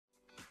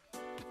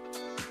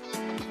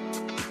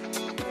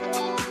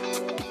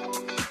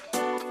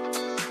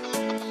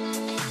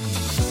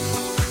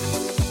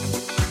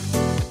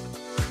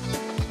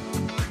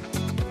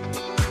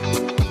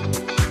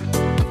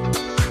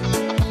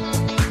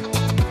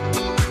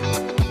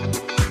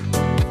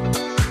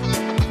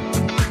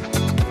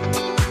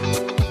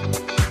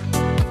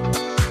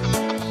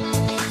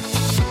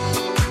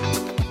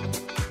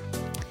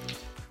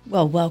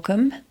Well,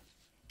 welcome.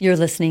 You're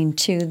listening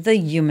to The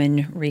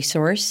Human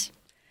Resource.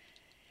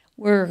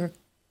 We're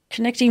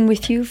connecting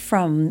with you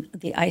from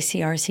the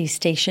ICRC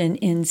station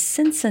in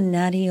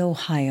Cincinnati,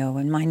 Ohio,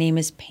 and my name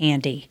is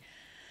Pandy.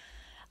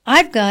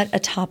 I've got a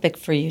topic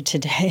for you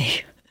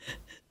today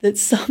that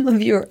some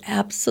of you are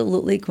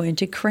absolutely going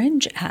to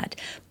cringe at.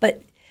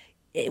 But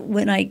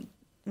when I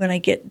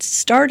get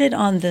started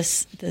on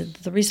this,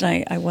 the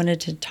reason I wanted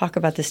to talk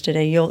about this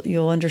today,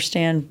 you'll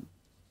understand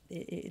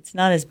it's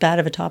not as bad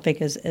of a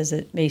topic as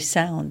it may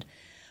sound.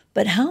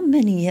 But how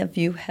many of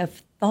you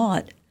have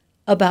thought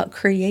about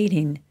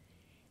creating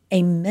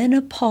a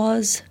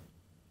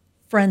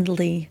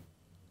menopause-friendly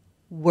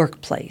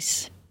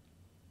workplace?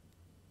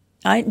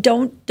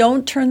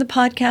 Don't turn the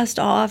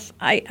podcast off.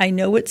 I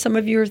know what some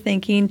of you are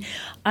thinking.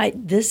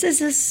 This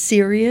is a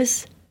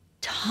serious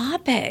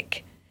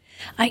topic.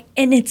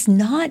 And it's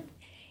not.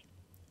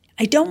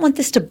 I don't want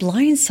this to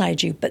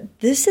blindside you, but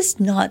this is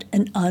not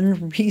an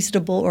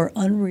unreasonable or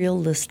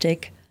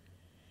unrealistic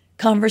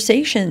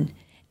conversation.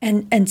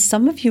 And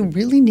some of you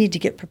really need to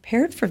get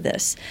prepared for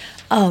this.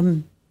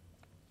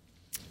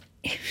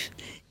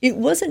 It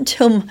wasn't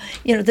until,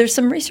 there's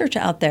some research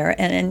out there,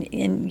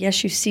 and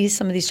yes, you see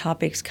some of these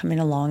topics coming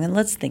along, and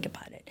let's think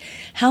about it.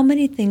 How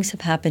many things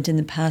have happened in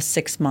the past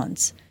 6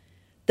 months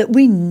that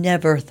we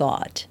never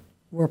thought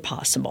were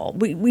possible?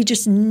 We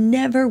just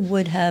never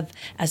would have,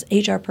 as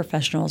HR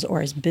professionals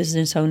or as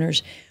business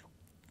owners,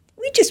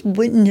 we just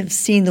wouldn't have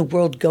seen the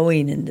world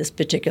going in this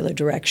particular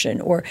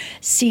direction or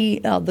see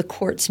the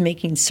courts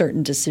making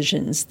certain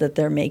decisions that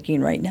they're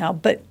making right now,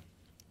 but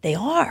they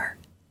are.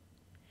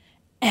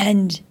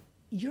 And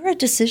you're a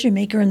decision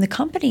maker in the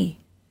company.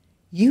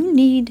 You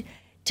need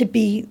to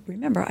be,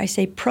 remember, I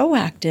say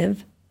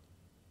proactive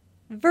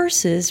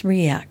versus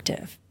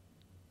reactive.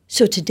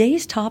 So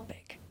today's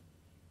topic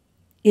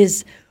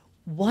is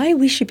why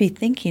we should be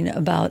thinking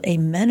about a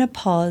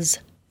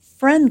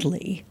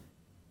menopause-friendly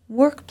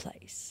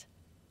workplace.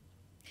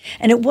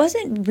 And it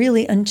wasn't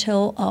really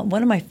until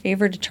one of my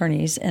favorite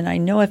attorneys, and I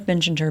know I've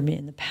mentioned her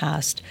in the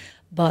past,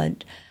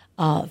 but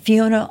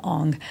Fiona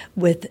Ong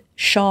with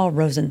Shaw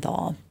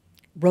Rosenthal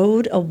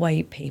wrote a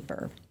white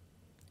paper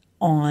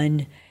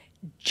on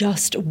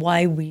just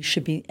why we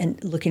should be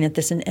looking at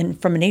this.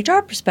 And from an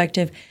HR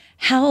perspective,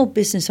 how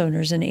business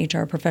owners and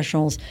HR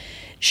professionals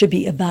should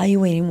be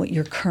evaluating what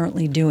you're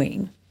currently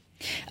doing.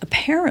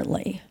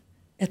 Apparently,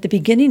 at the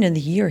beginning of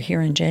the year here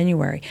in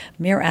January,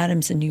 Mayor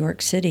Adams in New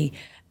York City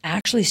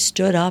actually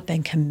stood up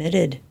and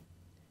committed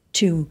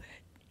to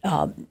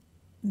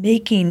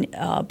making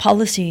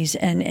policies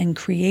and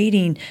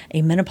creating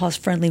a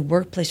menopause-friendly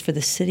workplace for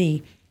the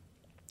city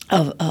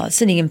of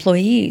city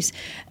employees,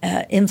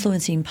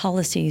 influencing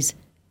policies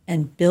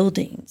and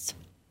buildings.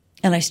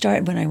 And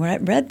when I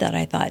read that,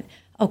 I thought,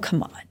 oh,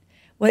 come on.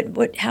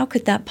 How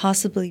could that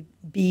possibly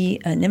be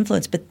an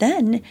influence? But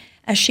then,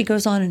 as she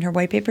goes on in her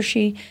white paper,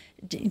 she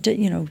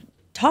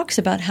talks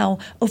about how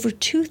over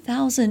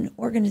 2,000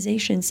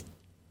 organizations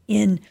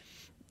in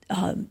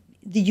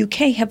the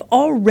UK have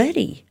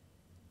already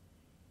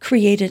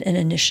created an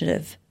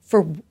initiative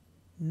for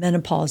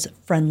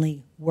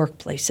menopause-friendly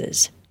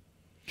workplaces.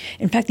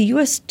 In fact, the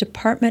U.S.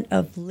 Department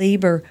of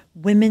Labor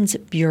Women's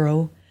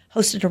Bureau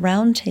hosted a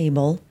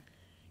roundtable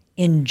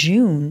in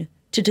June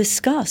to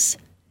discuss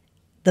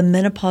the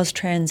menopause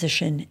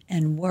transition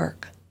and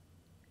work.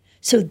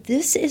 So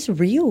this is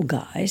real,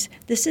 guys.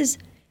 This is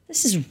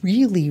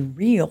really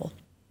real.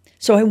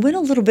 So I went a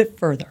little bit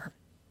further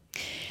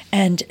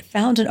and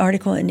found an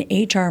article in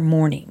HR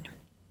Morning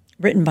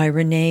written by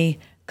Renee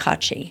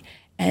Kachi,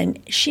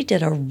 and she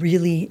did a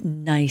really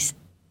nice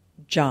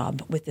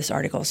job with this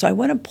article. So I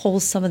want to pull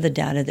some of the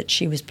data that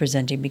she was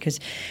presenting because,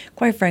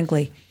 quite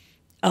frankly,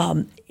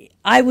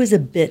 I was a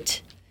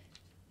bit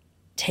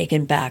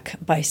taken back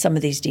by some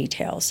of these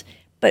details.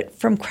 But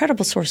from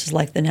credible sources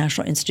like the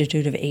National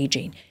Institute of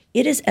Aging,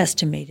 it is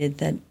estimated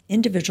that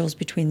individuals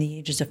between the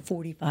ages of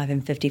 45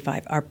 and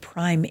 55 are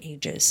prime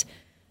ages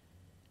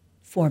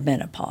for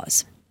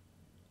menopause.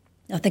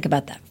 Now think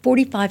about that,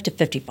 45 to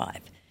 55.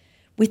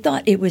 We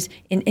thought it was,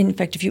 in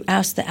fact, if you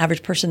ask the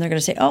average person, they're going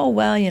to say, oh,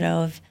 well,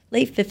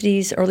 late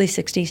 50s, early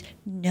 60s.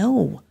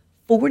 No,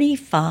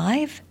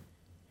 45?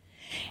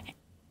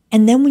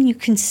 And then when you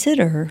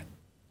consider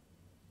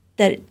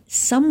that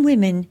some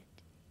women,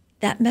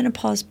 that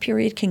menopause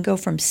period can go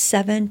from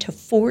 7 to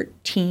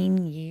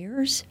 14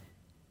 years.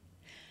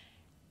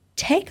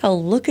 Take a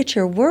look at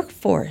your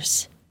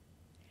workforce.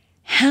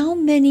 How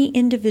many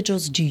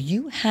individuals do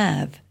you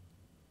have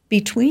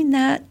between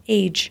that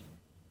age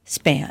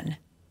span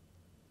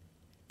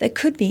that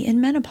could be in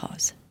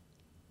menopause?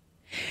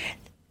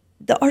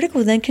 The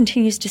article then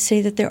continues to say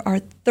that there are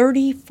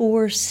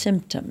 34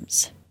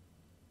 symptoms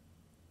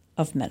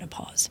of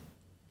menopause.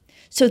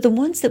 So the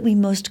ones that we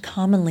most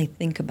commonly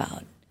think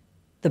about,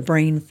 the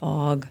brain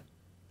fog,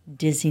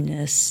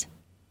 dizziness,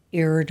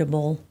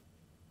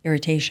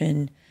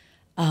 irritation,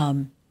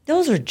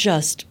 those are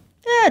just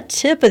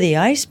tip of the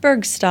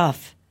iceberg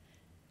stuff.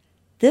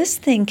 This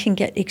thing can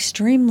get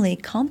extremely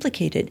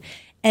complicated.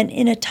 And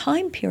in a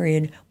time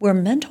period where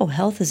mental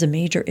health is a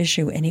major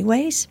issue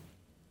anyways,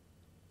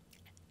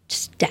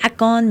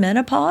 stack on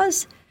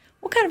menopause?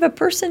 What kind of a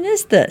person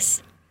is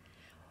this?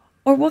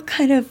 Or what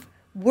kind of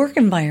work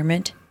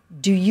environment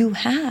do you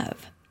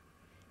have?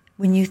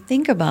 When you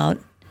think about,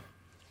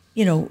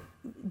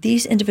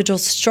 these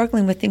individuals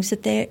struggling with things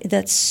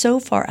that's so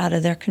far out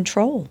of their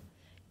control.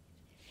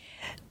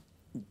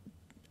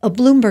 A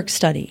Bloomberg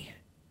study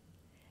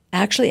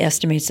actually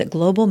estimates that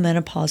global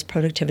menopause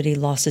productivity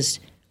losses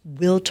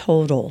will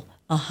total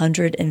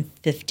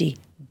 $150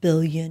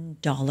 billion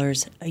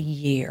a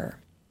year.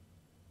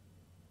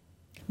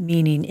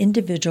 Meaning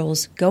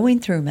individuals going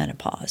through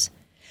menopause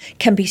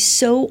can be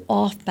so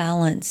off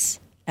balance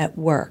at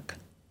work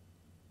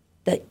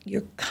that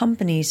your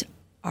companies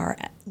are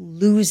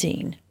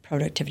losing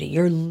productivity.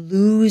 You're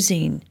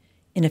losing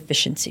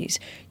inefficiencies.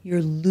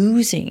 You're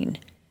losing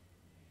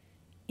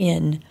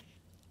in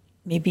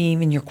maybe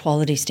even your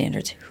quality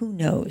standards. Who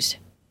knows?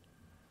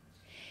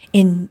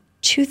 In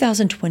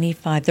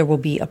 2025, there will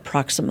be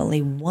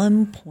approximately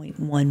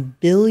 1.1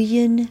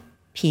 billion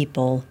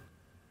people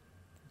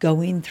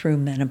going through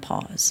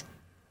menopause.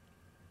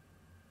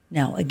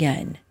 Now,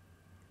 again,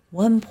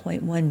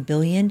 1.1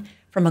 billion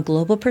from a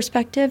global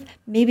perspective,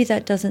 maybe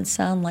that doesn't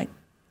sound like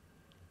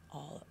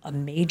a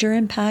major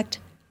impact,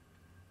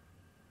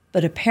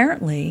 but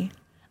apparently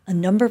a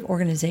number of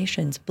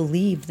organizations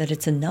believe that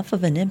it's enough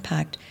of an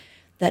impact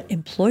that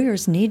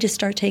employers need to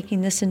start taking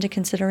this into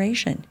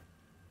consideration.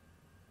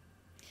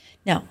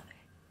 Now,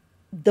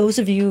 those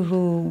of you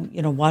who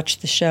watch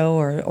the show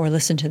or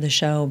listen to the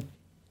show,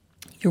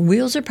 your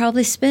wheels are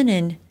probably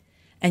spinning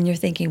and you're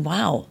thinking,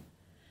 wow,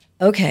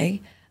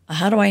 okay,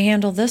 how do I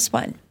handle this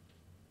one?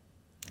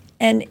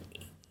 And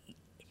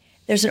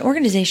there's an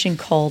organization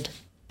called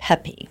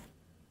PEPI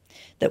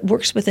that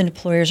works with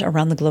employers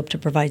around the globe to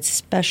provide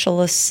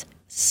specialist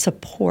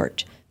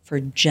support for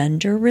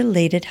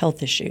gender-related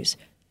health issues,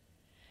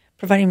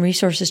 providing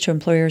resources to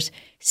employers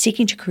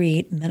seeking to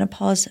create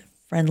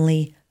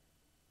menopause-friendly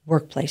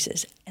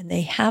workplaces. And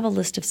they have a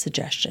list of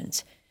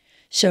suggestions.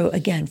 So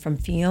again, from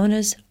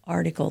Fiona's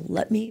article,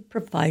 let me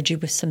provide you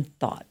with some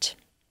thought.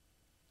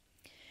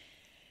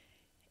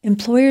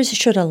 Employers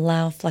should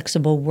allow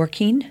flexible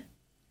working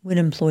when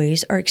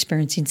employees are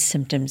experiencing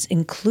symptoms,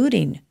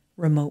 including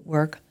remote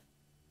work,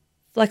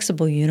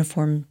 flexible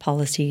uniform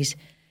policies,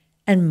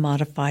 and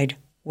modified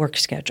work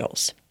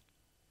schedules.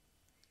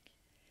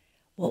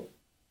 Well,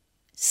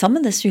 some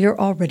of this you're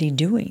already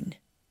doing.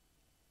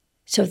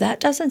 So that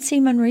doesn't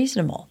seem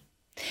unreasonable.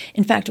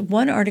 In fact,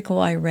 one article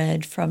I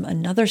read from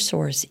another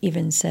source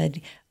even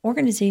said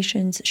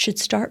organizations should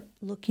start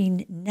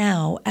looking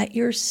now at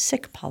your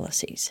sick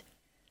policies.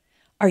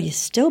 Are you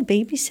still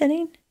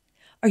babysitting?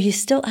 Are you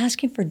still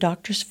asking for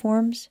doctor's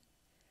forms?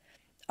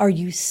 Are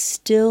you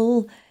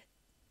still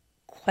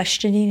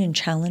questioning and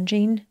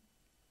challenging?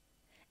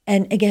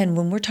 And again,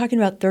 when we're talking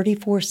about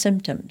 34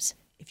 symptoms,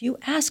 if you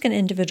ask an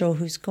individual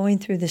who's going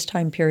through this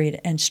time period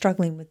and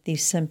struggling with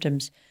these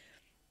symptoms,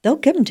 they'll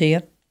give them to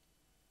you.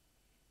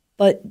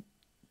 But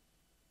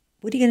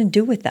what are you going to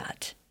do with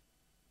that?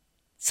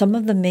 Some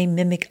of them may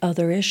mimic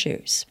other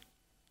issues.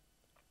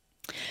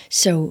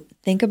 So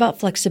think about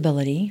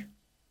flexibility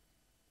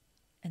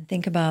and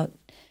think about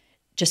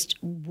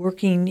just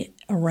working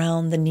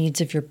around the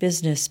needs of your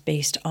business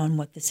based on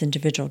what this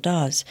individual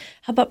does.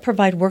 How about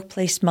provide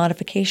workplace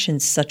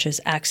modifications such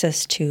as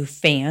access to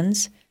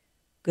fans,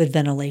 good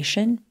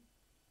ventilation,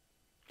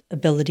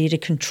 ability to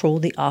control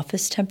the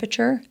office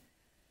temperature?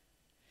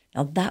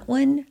 Now that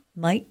one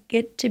might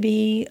get to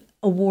be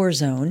a war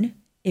zone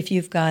if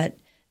you've got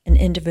an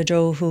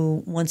individual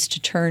who wants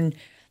to turn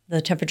the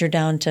temperature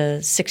down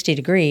to 60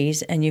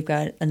 degrees and you've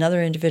got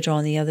another individual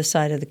on the other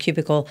side of the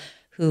cubicle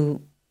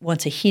who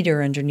wants a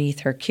heater underneath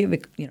her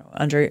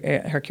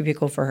under her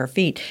cubicle for her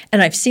feet.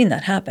 And I've seen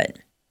that happen.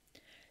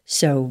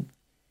 So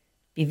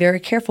be very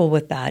careful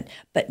with that.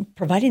 But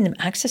providing them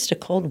access to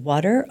cold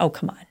water, oh,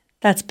 come on.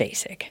 That's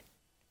basic.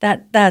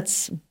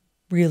 That's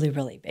really,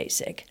 really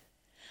basic.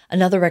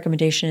 Another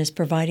recommendation is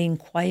providing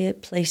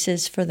quiet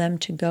places for them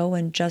to go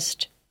and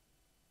just,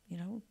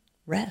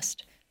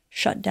 rest,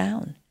 shut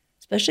down,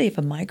 especially if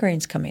a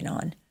migraine's coming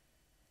on.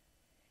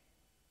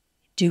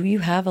 Do you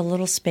have a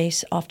little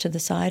space off to the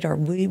side, or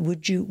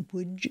would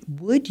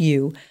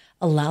you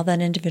allow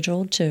that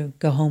individual to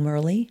go home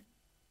early?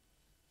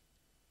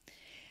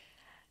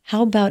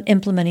 How about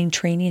implementing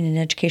training and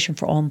education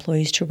for all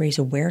employees to raise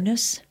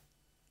awareness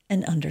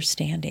and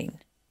understanding?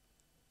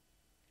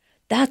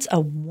 That's a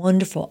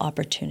wonderful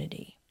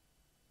opportunity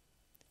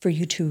for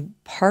you to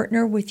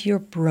partner with your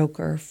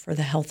broker for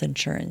the health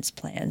insurance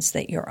plans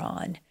that you're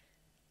on.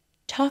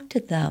 Talk to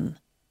them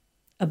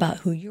about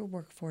who your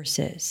workforce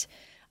is.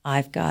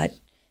 I've got,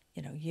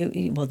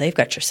 they've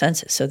got your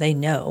census, so they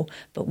know,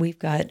 but we've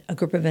got a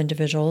group of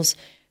individuals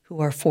who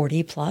are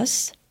 40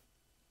 plus.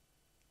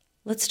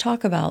 Let's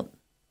talk about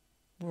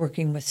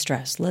working with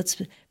stress.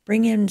 Let's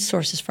bring in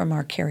sources from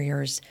our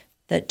carriers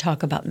that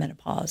talk about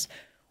menopause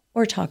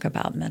or talk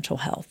about mental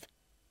health.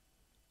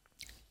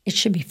 It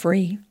should be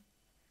free.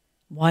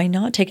 Why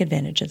not take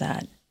advantage of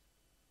that?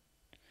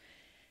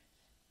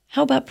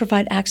 How about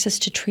provide access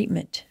to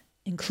treatment,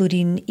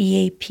 including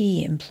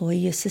EAP,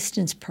 employee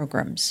assistance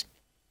programs,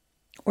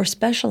 or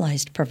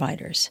specialized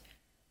providers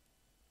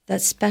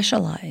that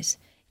specialize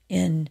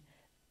in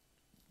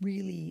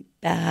really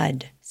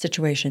bad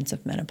situations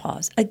of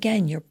menopause?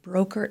 Again, your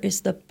broker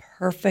is the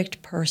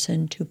perfect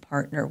person to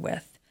partner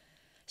with.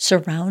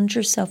 Surround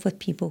yourself with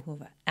people who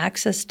have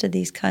access to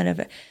these kind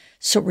of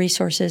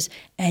resources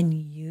and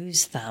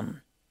use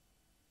them.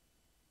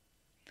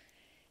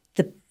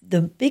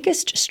 The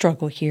biggest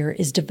struggle here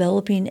is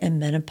developing a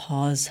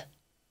menopause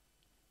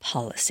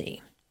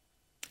policy.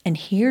 And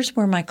here's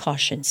where my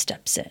caution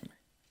steps in.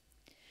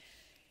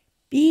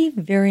 Be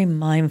very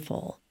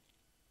mindful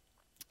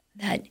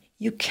that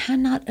you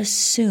cannot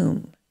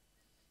assume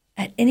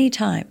at any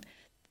time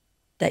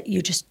that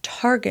you just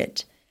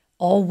target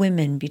all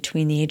women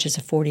between the ages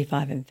of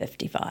 45 and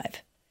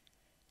 55.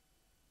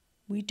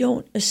 We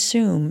don't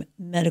assume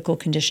medical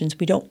conditions.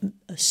 We don't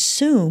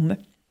assume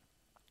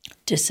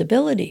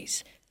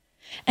disabilities.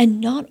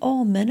 And not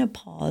all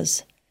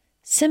menopause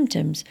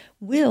symptoms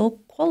will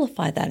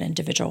qualify that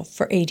individual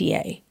for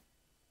ADA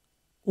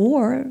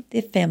or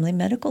the Family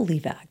Medical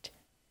Leave Act.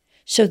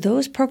 So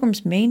those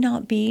programs may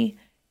not be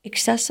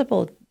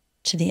accessible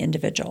to the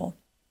individual.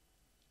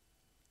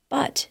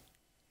 But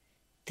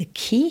the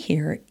key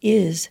here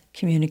is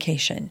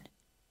communication.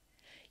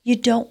 You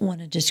don't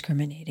want to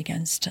discriminate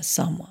against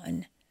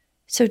someone,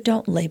 so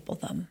don't label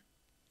them.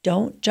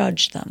 Don't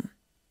judge them.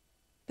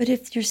 But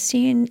if you're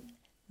seeing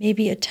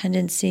maybe a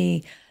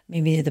tendency,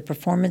 maybe the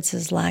performance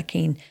is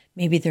lacking,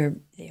 maybe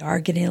they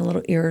are getting a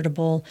little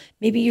irritable,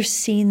 maybe you're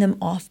seeing them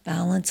off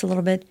balance a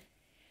little bit,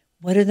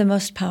 what are the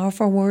most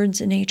powerful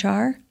words in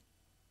HR?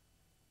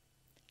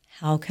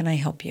 How can I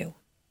help you?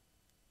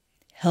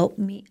 Help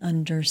me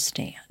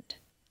understand.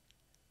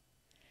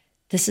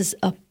 This is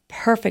a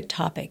perfect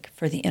topic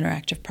for the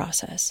interactive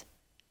process.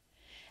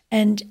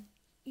 And,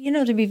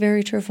 to be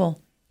very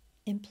truthful,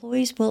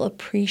 employees will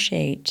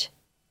appreciate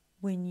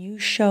when you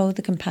show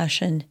the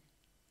compassion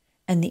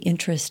and the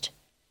interest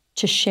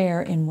to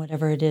share in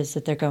whatever it is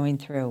that they're going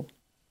through.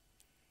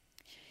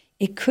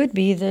 It could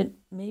be that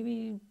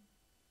maybe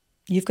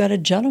you've got a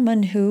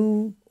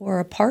gentleman or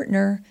a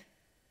partner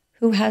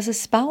who has a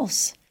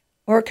spouse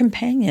or a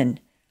companion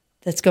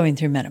that's going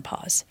through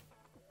menopause.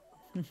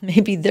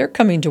 Maybe they're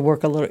coming to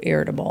work a little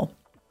irritable.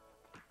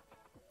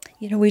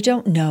 We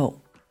don't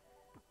know.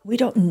 We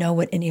don't know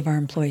what any of our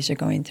employees are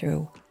going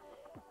through,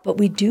 but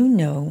we do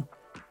know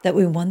that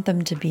we want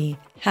them to be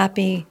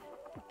happy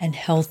and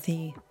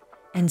healthy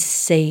and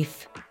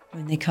safe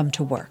when they come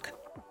to work.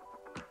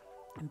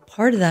 And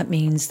part of that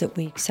means that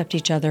we accept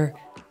each other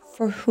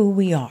for who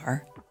we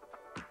are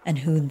and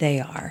who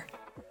they are.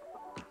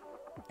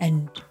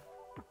 And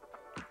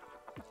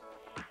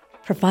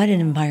provide an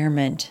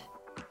environment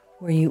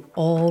where you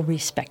all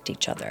respect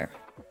each other.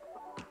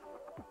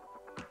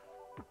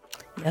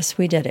 Yes,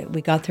 we did it.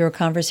 We got through a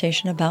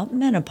conversation about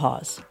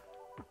menopause.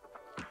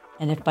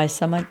 And if by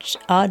some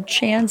odd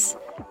chance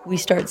we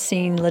start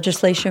seeing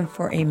legislation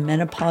for a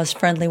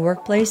menopause-friendly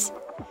workplace,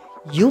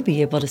 you'll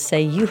be able to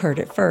say you heard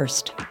it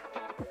first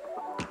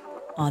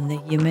on the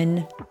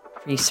Human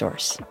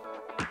Resource.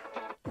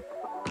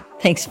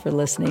 Thanks for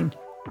listening.